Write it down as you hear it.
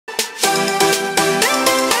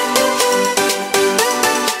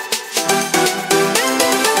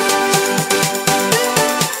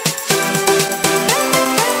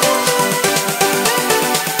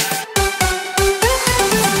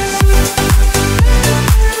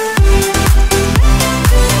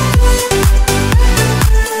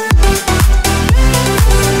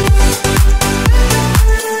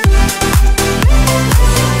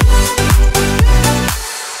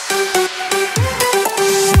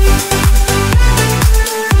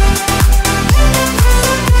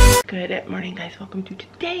morning, guys. Welcome to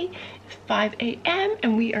today. It's 5 a.m.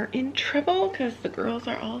 and we are in trouble because the girls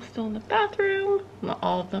are all still in the bathroom. Not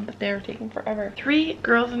all of them, but they're taking forever. 3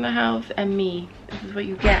 girls in the house and me. This is what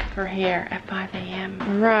you get for hair at 5 a.m.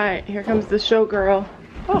 All right, here comes the showgirl.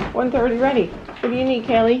 Oh, 1:30 ready. What do you need,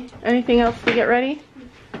 Kaylee? Anything else to get ready?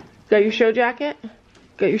 Got your show jacket?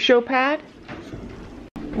 Got your show pad?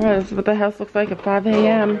 Oh, this is what the house looks like at 5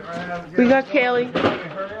 a.m. We got Kaylee.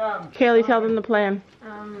 Kaylee, tell them the plan.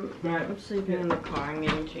 I'm sleeping in the car. I'm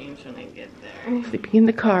getting changed when I get there. Sleeping in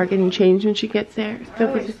the car, getting changed when she gets there. I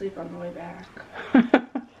always sleep on the way back.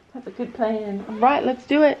 That's a good plan. All right, let's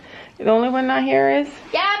do it. The only one not here is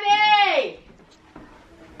Gabby!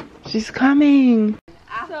 she's coming.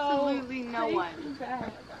 Absolutely no one.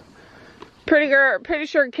 Pretty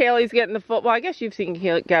sure Kaylee's getting the foot. Well, I guess you've seen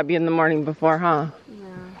Gabby in the morning before, huh?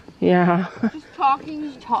 Yeah. Just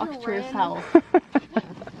talking. Talk to herself.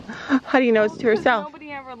 How do you know it's to herself?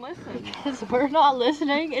 Nobody ever listens. Because we're not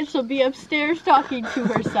listening and she'll be upstairs talking to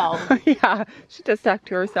herself. Yeah, she does talk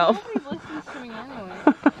to herself. Nobody listens to me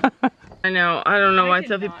anyway. I know. I don't know why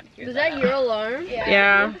Sophie. Is that your alarm?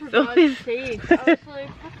 Yeah. Sophie's. I was like,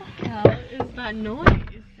 what the hell is that noise?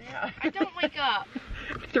 Yeah. I don't wake up.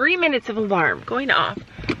 3 minutes of alarm going off.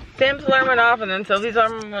 Sam's alarm went off and then Sophie's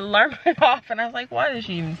alarm went off and I was like, why does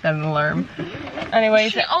she even set an alarm?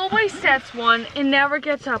 Anyways. She always sets one and never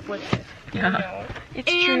gets up with it. Yeah. It's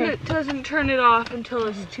and true. It doesn't turn it off until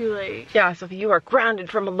it's too late. Yeah, Sophie, you are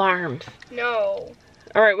grounded from alarms. No.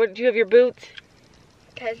 Alright, what do you have your boots?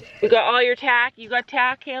 Cause You got all your tack? You got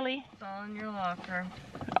tack, Kaylee? it's all in your locker.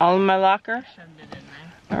 All in my locker? Shoved it in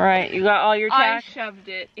there. Alright, you got all your tack? I shoved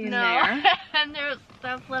it in there. And there's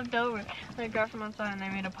stuff left over. I got from outside and I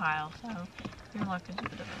made a pile, so your locker's a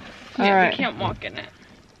bit of a mess. All right. You can't walk in it.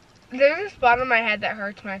 There's a spot on my head that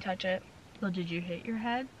hurts when I touch it. Well, did you hit your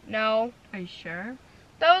head? No. Are you sure?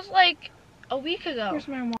 That was like a week ago. Where's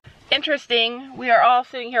my wallet? Interesting. We are all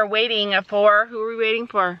sitting here waiting for, who are we waiting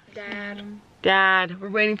for? Dad. Dad. We're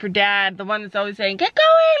waiting for Dad, the one that's always saying, get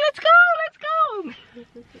going, let's go, let's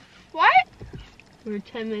go. What? We're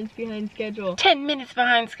 10 minutes behind schedule. 10 minutes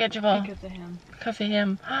behind schedule. Because of him. Because of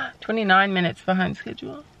him. 29 minutes behind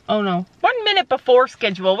schedule. Oh no. 1 minute before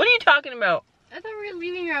schedule. What are you talking about? I thought we were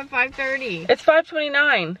leaving here at 5:30. It's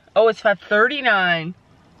 5:29. Oh, it's 5:39.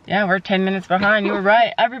 Yeah, we're 10 minutes behind. You were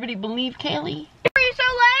right. Everybody believe Kaylee. Why are you so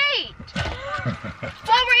late?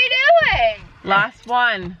 What were you doing? Last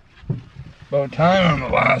one. About time on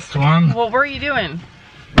the last one. What were you doing?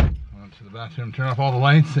 Went to the bathroom, turn off all the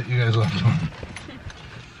lights that you guys left on.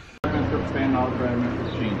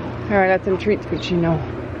 Alright, got some treats for Chino.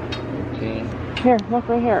 Here, look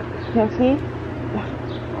right here. Can't see?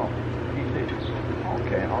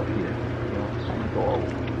 Okay, I'll eat it.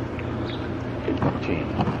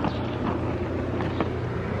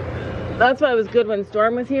 That's why it was good when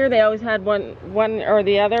Storm was here. They always had one or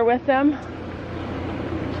the other with them.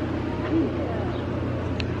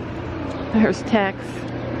 There's Tex.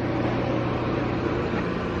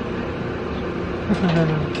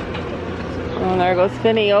 Oh, there goes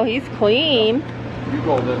Finny. Oh, he's clean. You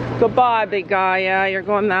go this way. Goodbye, big guy. Yeah, you're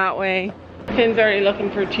going that way. Finn's already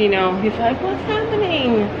looking for Chino. He's like, what's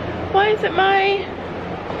happening? Why isn't my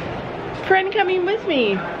friend coming with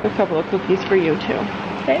me? A couple of cookies for you, too.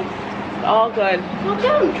 Okay? All good. We'll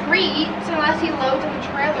give him treats unless he loads in the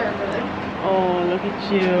trailer good. Oh, look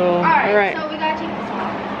at you. Alright, so we gotta take this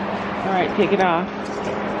off. Alright, take it off.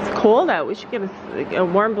 It's cold out. We should get a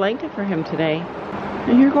warm blanket for him today.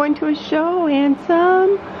 And you're going to a show,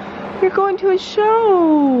 handsome. You're going to a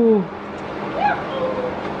show.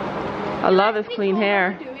 I love his clean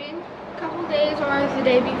hair. A couple days or is the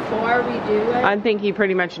day before we do it? I think he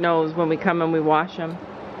pretty much knows when we come and we wash him.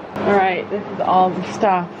 Alright, this is all the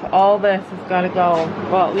stuff. All this has got to go.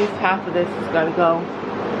 Well, at least half of this has got to go.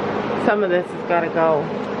 Some of this has got to go.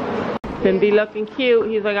 Finn be looking cute.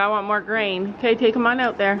 He's like, I want more grain. Okay, take him on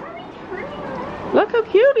out there. Look how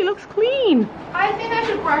cute. He looks clean. I think I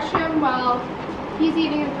should brush him while he's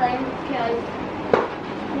eating in front of Kelly.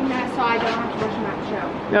 So I don't have to brush him at the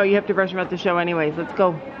show. No, you have to brush him at the show anyways. Let's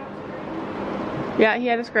go. Yeah, he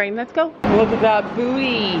had a screen. Let's go. Look at that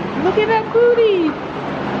booty. Look at that booty.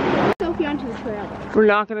 Sophie onto the trailer. We're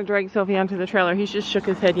not going to drag Sophie onto the trailer. He just shook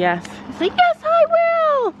his head yes. He's like, yes, I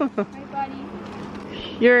will. Hi, buddy.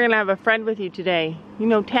 You're going to have a friend with you today. You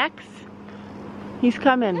know Tex? He's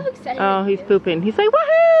coming. How excited Oh, he he's is. pooping. He's like,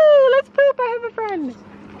 woohoo, let's poop. I have a friend.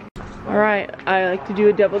 All right, I like to do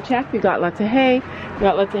a double check. We got lots of hay. We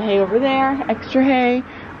got lots of hay over there, extra hay.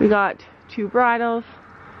 We got 2 bridles,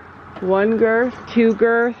 1 girth, 2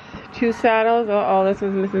 girth, 2 saddles. Oh, this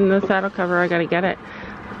is missing the saddle cover. I gotta get it.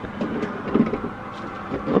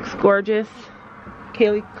 Looks gorgeous.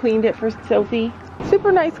 Kaylee cleaned it for Sophie.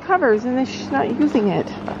 Super nice covers, and then she's not using it.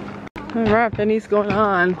 All right, Benny's going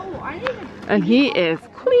on. And he is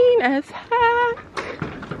clean as heck.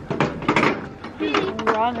 He's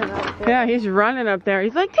running up there. Yeah, he's running up there.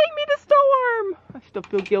 He's like, take me to Storm. I still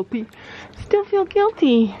feel guilty. Still feel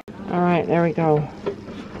guilty. All right, there we go.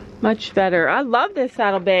 Much better. I love this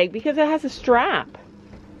saddlebag because it has a strap.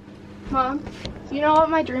 Mom, do you know what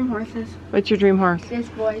my dream horse is? What's your dream horse? This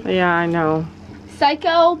boy. Yeah, I know.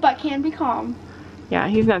 Psycho, but can be calm. Yeah,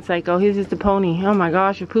 he's not psycho. He's just a pony. Oh my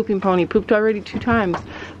gosh, a pooping pony. Pooped already 2 times.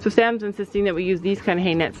 So Sam's insisting that we use these kind of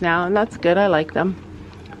hay nets now, and that's good. I like them.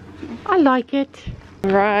 I like it.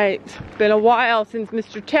 All right, been a while since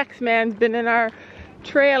Mr. Tex-Man's been in our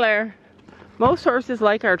trailer. Most horses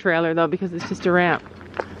like our trailer though because it's just a ramp.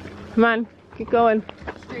 Come on, keep going.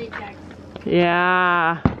 Straight Tex.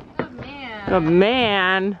 Yeah. Good man. Good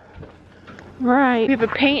man. Right. We have a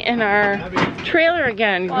paint in our trailer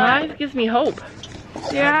again. Guys, gives me hope.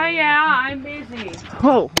 Yeah, I'm busy.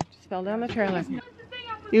 Whoa, just fell down the trailer.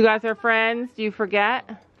 You guys are friends? Do you forget?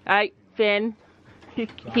 Finn.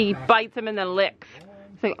 He bites him and then licks.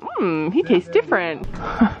 It's like, he tastes different.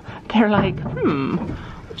 They're like,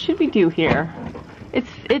 what should we do here?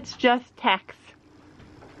 It's just Tex.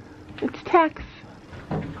 It's Tex.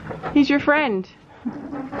 He's your friend.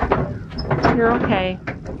 You're okay.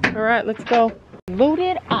 All right, let's go. Load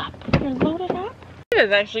it up. You're loaded up. It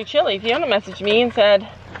is actually chilly. Fiona messaged me and said,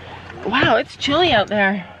 wow, it's chilly out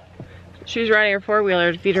there. She was riding her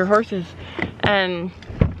 4-wheeler to feed her horses, and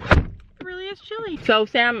it really is chilly. So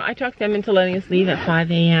Sam, I talked him into letting us leave at 5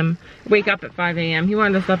 a.m. Wake up at 5 a.m. He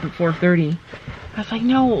wanted us up at 4:30. I was like,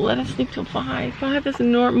 no, let us sleep till 5. 5 is a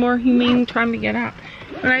more humane time to get up.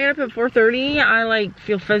 When I get up at 4:30, I like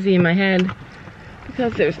feel fuzzy in my head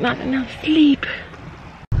because there's not enough sleep.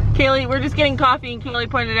 Kaylee, we're just getting coffee, and Kaylee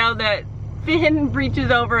pointed out that Finn reaches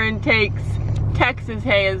over and takes Tex's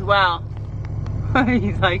hay as well.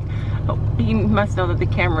 He's like, oh, he must know that the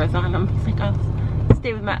camera is on him. He's like, I'll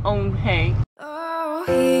stay with my own hay. Oh,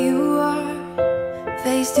 here you are,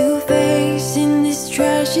 face to face in this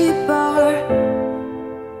trashy bar.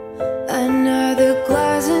 Another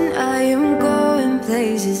glass and I am going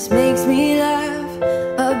places. Makes me laugh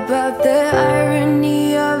about the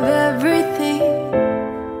irony of everything.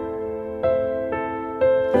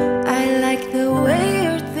 I like the way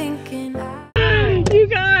you're thinking. You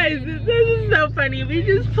guys, this is so funny. We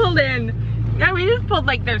just pulled in. Yeah, we just pulled,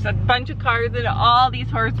 like, there's a bunch of cars and all these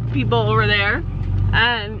horse people over there.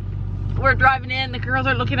 And we're driving in. The girls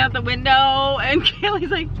are looking out the window. And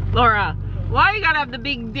Kaylee's like, Laura, why you gotta have the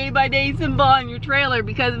big day-by-day symbol on your trailer?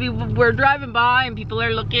 Because we're driving by and people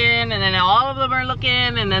are looking, and then all of them are looking,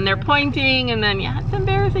 and then they're pointing, and then, yeah, it's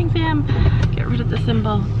embarrassing, Sam. Get rid of the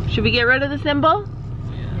symbol. Should we get rid of the symbol?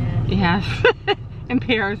 Yeah. Yes.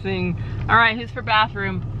 Embarrassing. All right, who's for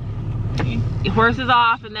bathroom? Horse is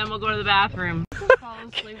off, and then we'll go to the bathroom. Fall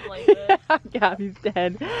asleep like this. Gabby's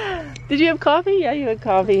dead. Did you have coffee? Yeah, you had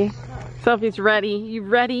coffee. Sophie's ready. You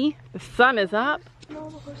ready? The sun is up. No,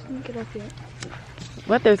 the horse didn't get up yet.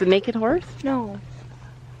 What? There's a naked horse? No.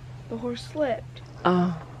 The horse slipped.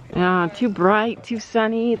 Oh, yeah. Too bright, too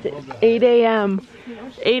sunny. It's 8 a.m.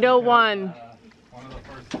 8:01.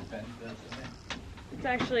 It's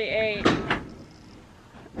actually 8.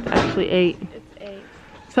 Actually 8. It's 8.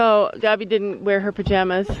 So Gabby didn't wear her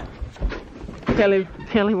pajamas.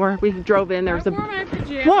 Kaylee wore. We drove in. There was a. I wore my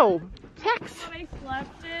pajamas. Whoa, Tex. What I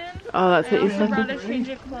slept in. Oh, that's what you I slept brought in. a change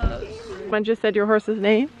of clothes. Someone just said your horse's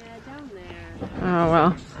name. Yeah, down there. Oh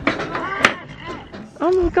well.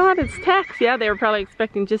 Oh my God, it's Tex. Yeah, they were probably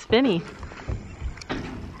expecting just Finny.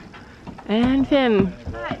 And Finn.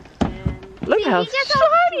 Hi, Finn. Look how he gets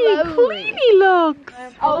shiny and off clean he looks.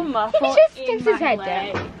 Oh, muscle he just in sticks his my head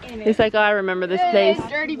leg. down. He's like, oh, I remember this place.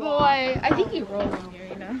 Dirty boy. I think he rolls in here,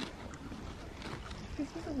 you know.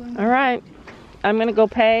 All right, I'm gonna go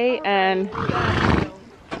pay and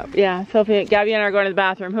yeah, Sophie, Gabby and I are going to the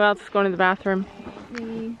bathroom. Who else is going to the bathroom?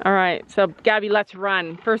 Me. All right, so Gabby, let's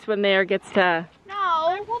run. First one there gets to.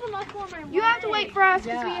 No. You have to wait for us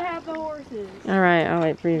because we have the horses. All right, I'll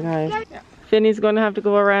wait for you guys. Finny's going to have to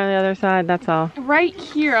go around the other side. That's all. Right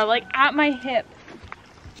here, like at my hip.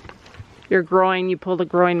 Your groin. You pulled a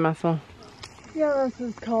groin muscle. Yeah, this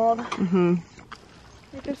is called. Mhm.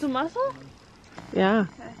 Like there's a muscle? Yeah.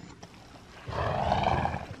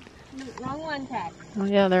 Wrong one, Tex. Oh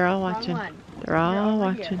yeah, they're all watching. Wrong one. They're all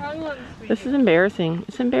watching. Wrong one. This is embarrassing.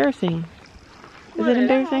 It's embarrassing. Is it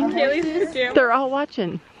embarrassing? Kaylee's pajamas. They're all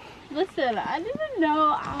watching. Listen, I didn't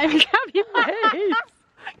know. Gabby's face.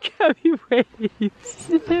 Gabby waves.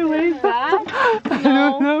 Did they wave back? I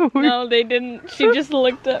don't know. No, they didn't. She just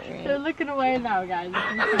looked at me. They're looking away now, guys.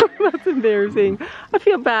 That's embarrassing. I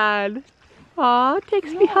feel bad. Aw,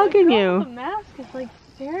 Tex be hugging you. The mask is like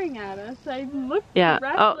staring at us. I looked Yeah.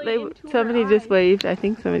 Oh, directly into somebody her just eyes. waved. I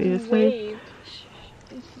think somebody just waved.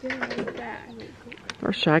 And she didn't wave back.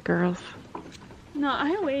 We're shy girls. No,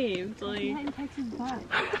 I waved. Like.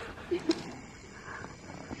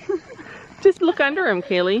 Just look under him,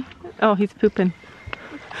 Kaylee. Oh, he's pooping.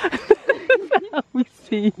 That's how we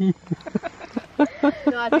see. No,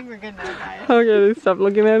 I think we're good now, guys. Okay, stop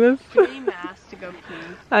looking at us. We need masks to go pee.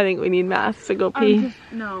 I think we need masks to go pee.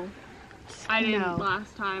 No. I didn't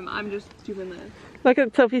last time. I'm just doing this. Look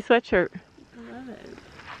at Sophie's sweatshirt. I love it.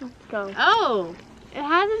 Let's go. Oh! It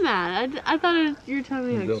has a mat. I thought you were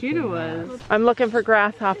telling me how cute it was. I'm looking for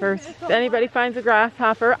grasshoppers. If anybody finds a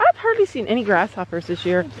grasshopper, I've hardly seen any grasshoppers this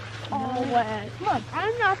year. Oh, wet. Look,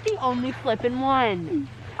 I'm not the only flipping one.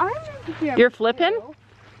 I'm in pajamas. You're flipping?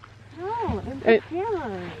 No, in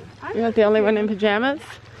pajamas. You're not the only one in pajamas?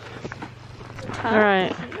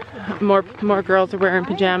 Alright. More girls are wearing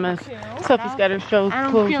pajamas. Sophie's got her clothes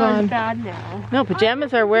on. Bad now. No,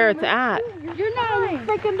 pajamas are where it's at. You're not in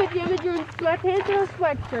freaking pajamas. You're in sweatpants or a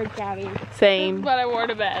sweatshirt, Gabby. Same. That's what I wore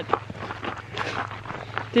to bed.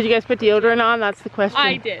 Did you guys put deodorant on? That's the question.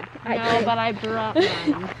 I did. No, but I brought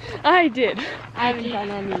mine. I did. I haven't done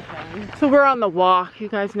anything. So we're on the walk. You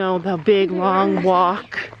guys know the big long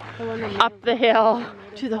walk up the hill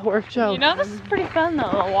to the horse show. You know, this is pretty fun though,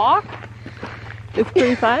 the walk. It's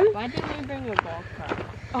pretty fun. Why didn't we bring a golf cart?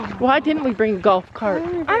 Oh, Why didn't we bring a golf cart?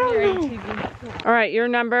 I don't know. All right, your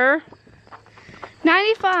number?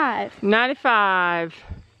 95. 95.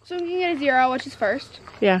 So I'm gonna get a 0, which is first.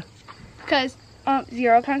 Yeah. Because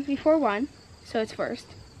 0 comes before 1, so it's first.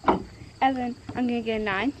 And then I'm gonna get a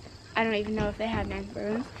 9. I don't even know if they have 9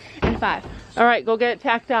 balloons. And 5. All right, go get it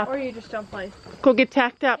tacked up. Or you just don't play. Go get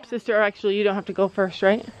tacked up, sister. Or actually, you don't have to go first,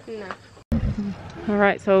 right? No. All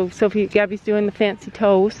right, so Gabby's doing the fancy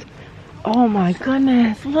toes. Oh my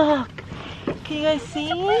goodness, look. Can you guys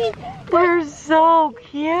see? They're so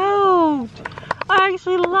cute. I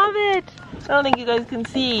actually love it. I don't think you guys can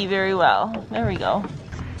see very well. There we go.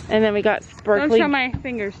 And then we got sparkly. Don't show my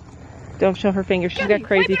fingers. Don't show her fingers. She's got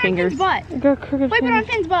crazy fingers. Wipe it on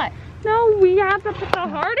Finn's butt. No, we have to put the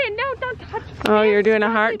heart in. No, don't touch me. Oh, you're doing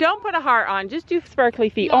a heart? Don't put a heart on. Just do sparkly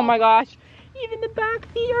feet. No. Oh my gosh. Even the back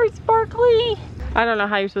feet are sparkly. I don't know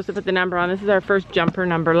how you're supposed to put the number on. This is our first jumper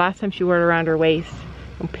number. Last time she wore it around her waist.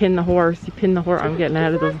 And pin the horse. You pin the horse. I'm getting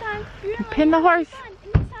out of those. You pin the horse.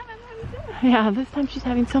 Yeah, this time she's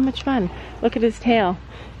having so much fun. Look at his tail.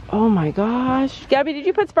 Oh my gosh. Gabby, did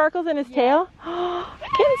you put sparkles in his tail? I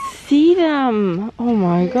can see them. Oh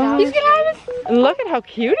my gosh. He's gonna have his... And look at how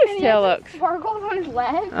cute his tail looks. Sparkles on his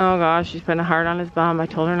leg. Oh gosh, she's putting a heart on his bum. I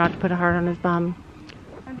told her not to put a heart on his bum.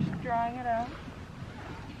 I'm just drawing it out.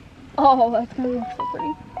 Oh, that's gonna look so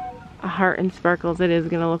pretty. A heart and sparkles. It is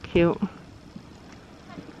gonna look cute.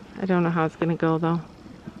 I don't know how it's gonna go though.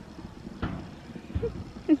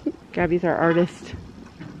 Gabby's our artist.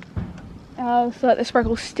 Oh, so that the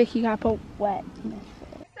sparkles stick, you gotta put wet. So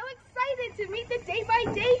excited to meet the Day by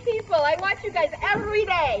Day people. I watch you guys every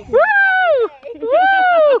day. Woo!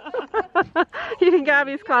 Woo! Even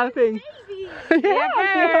Gabby's clapping. Yeah,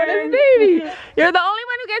 Fiona's baby. You're the only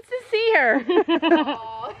one who gets to see her.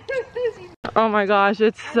 Oh my gosh,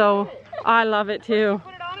 it's so, I love it too.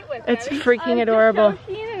 It's freaking adorable.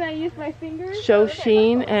 And I use my fingers. Show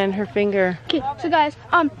Sheen and her finger. Okay, so guys,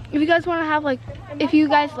 if you guys want to have if you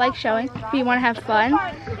guys like showing, if you want to have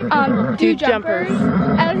fun, do jumpers.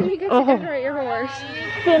 And then you can decorate your horse.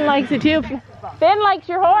 Finn likes it too. Finn likes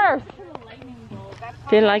your horse.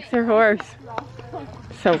 Finn likes her horse.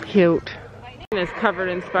 So cute. Finn is covered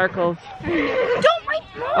in sparkles.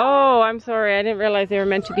 Oh, I'm sorry. I didn't realize they were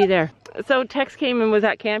meant to be there. So Tex came and was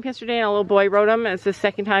at camp yesterday and a little boy rode him. It's the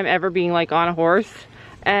second time ever being like on a horse.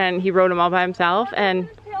 And he rode him all by himself. And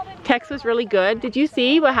Tex was really good. Did you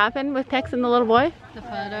see what happened with Tex and the little boy? The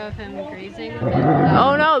photo of him grazing?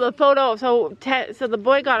 Oh no, the photo. So the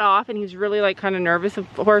boy got off and he was really like kind of nervous of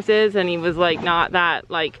horses. And he was like not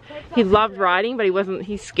that, like, he loved riding, but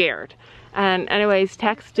he's scared. And anyways,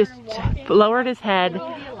 Tex just lowered his head,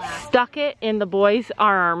 stuck it in the boy's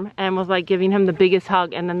arm, and was like giving him the biggest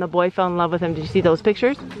hug. And then the boy fell in love with him. Did you see those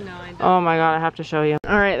pictures? No, I don't. Oh my god, I have to show you.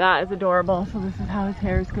 All right, that is adorable. So this is how his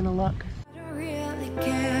hair is gonna look. I don't really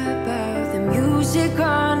care about the music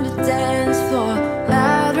on the dance floor.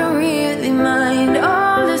 I don't really mind.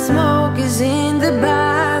 All the smoke is in the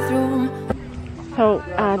bathroom. So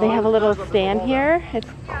they have a little stand here. It's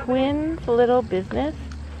Quinn's Little Business.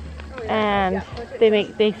 and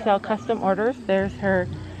they sell custom orders. There's her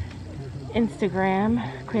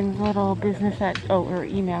Instagram, Quinn's little business or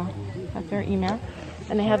email. That's her email.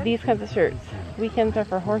 And they have these kinds of shirts. Weekends are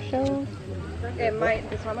for horse shows.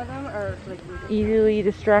 Some of them are like Easily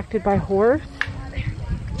distracted by horse.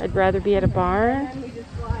 I'd rather be at a barn.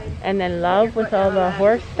 And then love with all the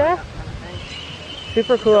horse stuff.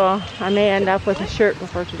 Super cool. I may end up with a shirt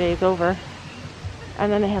before today's over.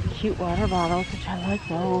 And then they have cute water bottles, which I like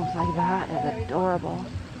those. Like that is adorable.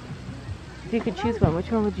 If you could choose one, which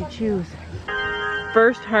one would you choose?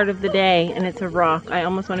 First heart of the day, and it's a rock. I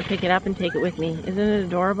almost want to pick it up and take it with me. Isn't it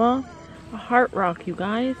adorable? A heart rock, you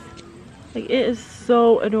guys. Like, it is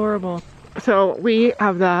so adorable. So we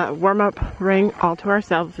have the warm-up ring all to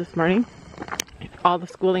ourselves this morning. All the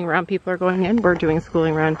schooling round people are going in. We're doing a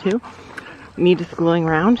schooling round too. We need a schooling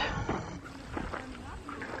round.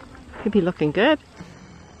 Could be looking good.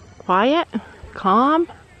 Quiet, calm,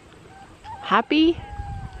 happy.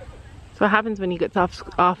 That's what happens when you get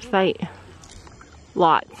off site.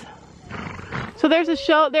 Lots. So there's a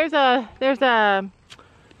show, there's a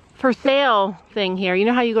for sale thing here. You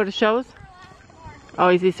know how you go to shows? Oh,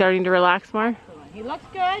 is he starting to relax more? He looks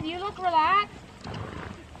good. You look relaxed.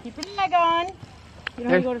 Keep your leg on. You know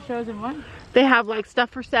how you go to shows and what? They have like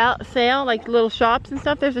stuff for sale, like little shops and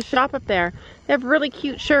stuff. There's a shop up there. They have really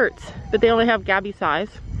cute shirts, but they only have Gabby size.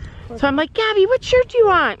 So I'm like, Gabby, what shirt do you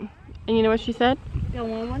want? And you know what she said? Don't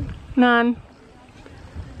want one? None.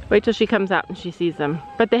 Wait till she comes out and she sees them.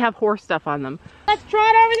 But they have horse stuff on them. Let's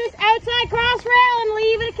trot over this outside cross rail and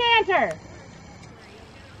leave it a canter.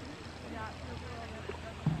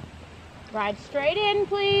 Ride straight in,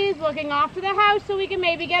 please. Looking off to the house so we can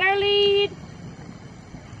maybe get our lead.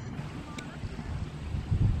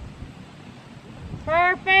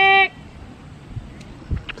 Perfect.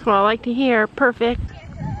 That's what I like to hear. Perfect.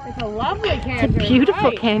 It's a lovely canter. It's a beautiful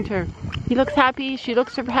right. canter. He looks happy. She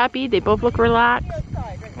looks super happy. They both look relaxed.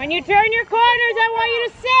 When you turn your corners, I want you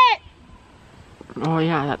to sit. Oh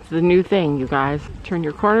yeah, that's the new thing, you guys. Turn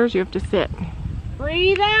your corners, you have to sit.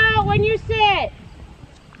 Breathe out when you sit.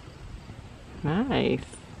 Nice.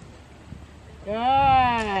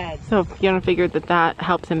 Good. So Fiona figured that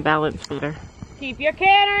helps him balance better. Keep your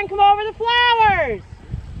canter and come over the flowers.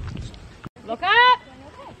 Look up.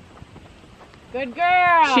 Good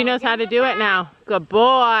girl. She knows how to do it now. Good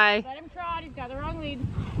boy. Let him trot. He's got the wrong lead.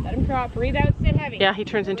 Let him trot. Breathe out. Sit heavy. Yeah, he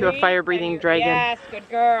turns into a fire-breathing dragon. Yes, good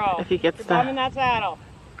girl. If he gets Good bum in that saddle.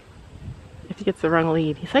 if he gets the wrong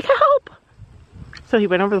lead, he's like, help! So he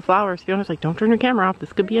went over the flowers. Fiona's like, don't turn your camera off.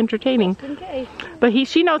 This could be entertaining. Just in case. But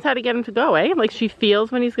she knows how to get him to go, eh? Like she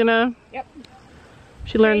feels when he's gonna. Yep.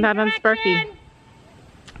 She learned that on Sparky.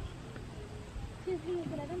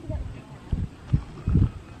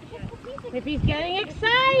 If he's getting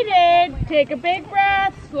excited, take a big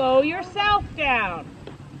breath, slow yourself down.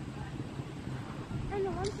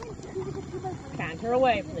 Canter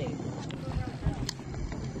away, please.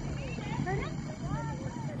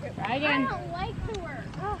 Try again. I don't like to work.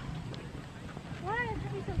 Oh. Why does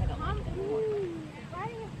it be so complicated?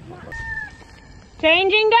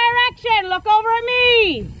 Changing direction, look over at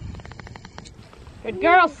me. Good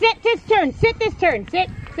girl, sit this turn, sit this turn, sit,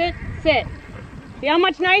 sit, sit. See how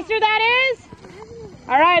much nicer that is?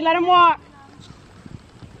 All right, let him walk.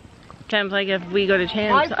 Sounds like if we go to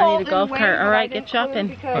Champs, I need a golf cart. All right, get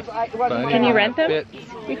shopping. Can you rent them?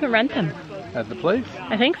 You can rent them. At the place?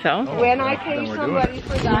 I think so. When I pay somebody for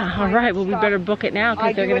that. Yeah, all right. Well, we better book it now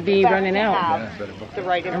because they're going to be running out. Yeah, better book The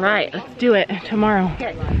right All right, let's do it tomorrow.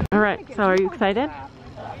 All right, so are you excited?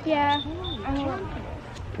 Yeah.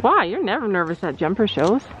 Why? You're never nervous at jumper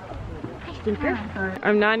shows.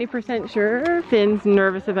 I'm 90% sure Finn's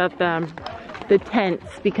nervous about the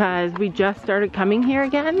tents because we just started coming here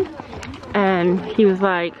again and he was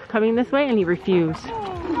like coming this way and he refused.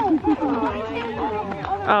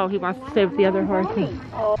 Oh, he wants to stay with the other horses.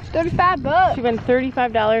 $35. She won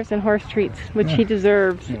 $35 in horse treats, which he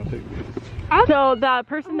deserves. So the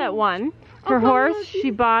person that won, her horse, she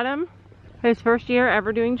bought him his first year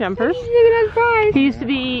ever doing jumpers. He used to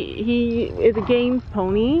be, he is a games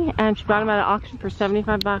pony, and she bought him at an auction for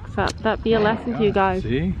 75 bucks up. That'd be a lesson to you guys.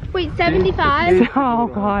 See? Wait, 75? Oh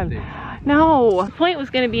God. No. The point was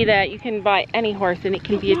going to be that you can buy any horse and it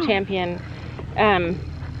can be a champion.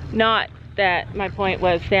 Not that my point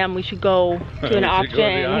was, Sam, we should go to an auction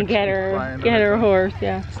and get her horse.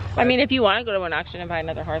 Yeah. I mean, if you want to go to an auction and buy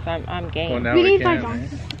another horse, I'm game. Well, now we can.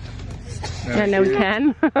 No, we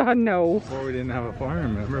can. No. Before we didn't have a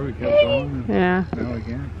farm, remember? We kept going. Yeah. Now we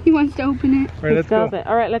can. He wants to open it. All right, let's go.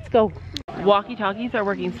 All right, let's go. All walkie-talkies are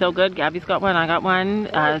working so good. Gabby's got one, I got one,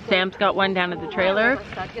 Sam's got one down at the trailer.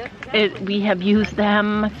 We have used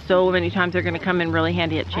them so many times. They're going to come in really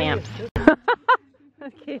handy at Champs.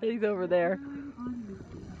 Kaylee's over there.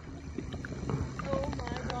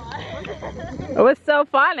 It was so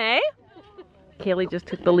fun, eh? Kaylee just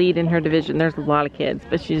took the lead in her division. There's a lot of kids,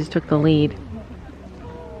 but she just took the lead.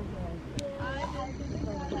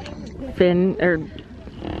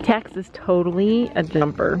 Tex is totally a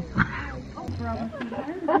jumper.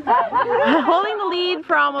 Holding the lead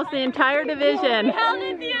for almost the entire division. We held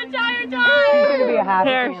it the entire time. It's gonna be a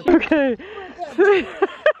happy. Okay.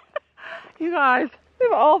 You guys, we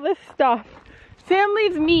have all this stuff. Sam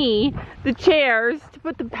leaves me the chairs to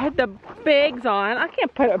put the bags on. I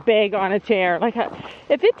can't put a bag on a chair. Like,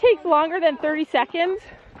 if it takes longer than 30 seconds,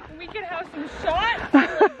 We could have some shots.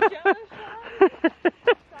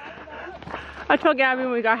 I told Gabby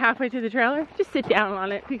when we got halfway to the trailer, just sit down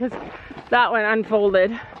on it because that one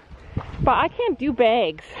unfolded. But I can't do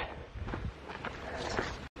bags.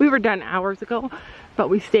 We were done hours ago, but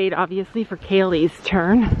we stayed obviously for Kaylee's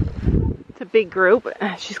turn. It's a big group.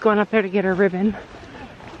 She's going up there to get her ribbon.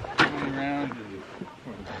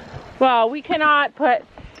 Well, we cannot put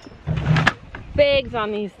bags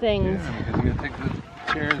on these things. Yeah, because you're gonna take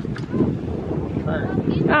the chairs apart.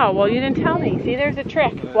 Oh, well, you didn't tell me. See, there's a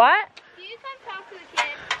trick. What? Can you come talk to the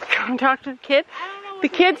kids? Come talk to the kid? I don't know. The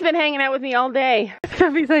kid's been hanging out with me all day.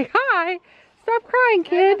 Sophie's like, hi. Stop crying,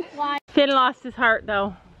 kid. Finn lost his heart,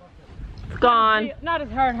 though. It's gone. Not his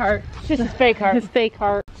hard heart. It's just his fake heart. His fake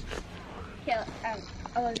heart.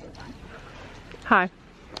 Hi.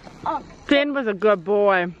 Finn was a good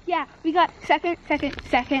boy. Yeah, we got second,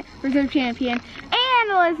 reserve champion,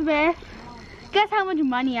 and Elizabeth. Guess how much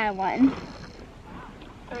money I won?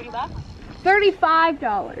 $30?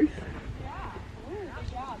 $35.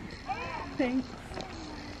 Thanks.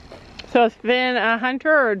 So is Finn a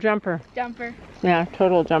hunter or a jumper? Jumper. Yeah,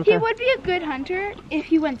 total jumper. He would be a good hunter if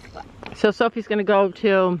he went slow. So Sophie's gonna go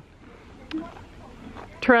to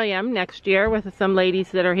Trillium next year with some ladies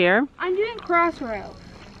that are here. I'm doing crossroads.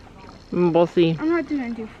 We'll see. I'm not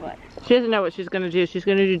doing 2 foot. She doesn't know what she's gonna do. She's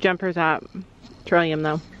gonna do jumpers at Trillium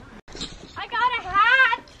though. I got a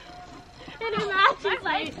hat! And it matches.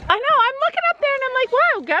 I know, I'm looking up there and I'm like,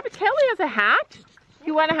 wow, Gabby Kelly has a hat?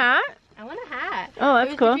 You want a hat? I want a hat. Oh,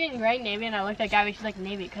 that's cool. I was between gray and navy, and I looked at Gabby. She's like,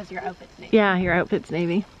 navy, because your outfit's navy. Yeah, your outfit's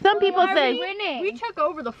navy. Some people say, We took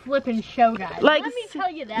over the flippin' show, guys. like, let me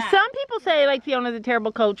tell you that. some people say, like, Fiona's a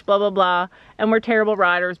terrible coach, blah, blah, blah, and we're terrible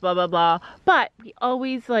riders, blah, blah, blah. But we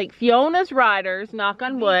always, like, Fiona's riders, knock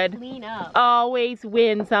on wood, Clean up. always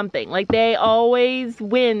win something. Like, they always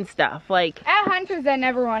win stuff. Like, At Hunters, I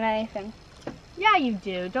never won anything. Yeah, you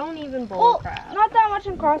do. Don't even bull crap. Not that much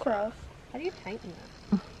in crossroads. How do you tighten that?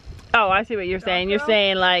 oh, I see what you're saying. You're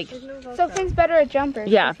saying, like, So Finn's better at jumpers.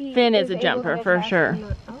 yeah, 'cause he Finn is a able jumper to for get sure.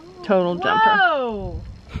 Oh, Total jumper. whoa!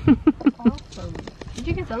 That's awesome. Did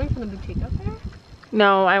you get something from the boutique up there?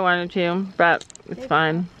 No, I wanted to, but it's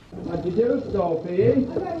fine. What'd you do, Sophie?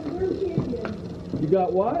 You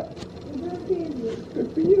got what?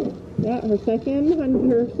 Good for you. Yeah, her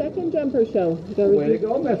second jumper show. Way to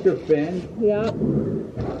go, Mr. Finn. Yeah.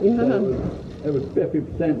 Yeah. It was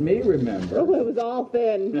 50% me, remember? Oh, it was all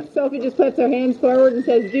Finn. Sophie just puts her hands forward and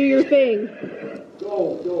says, do your thing.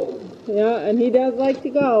 Go. Yeah, and he does like to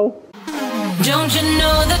go. Don't you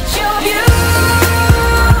know that you're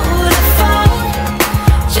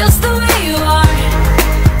beautiful, just the way you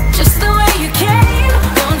are, just the way you came.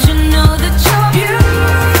 Don't you know that you're beautiful?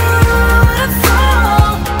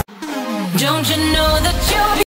 Don't you know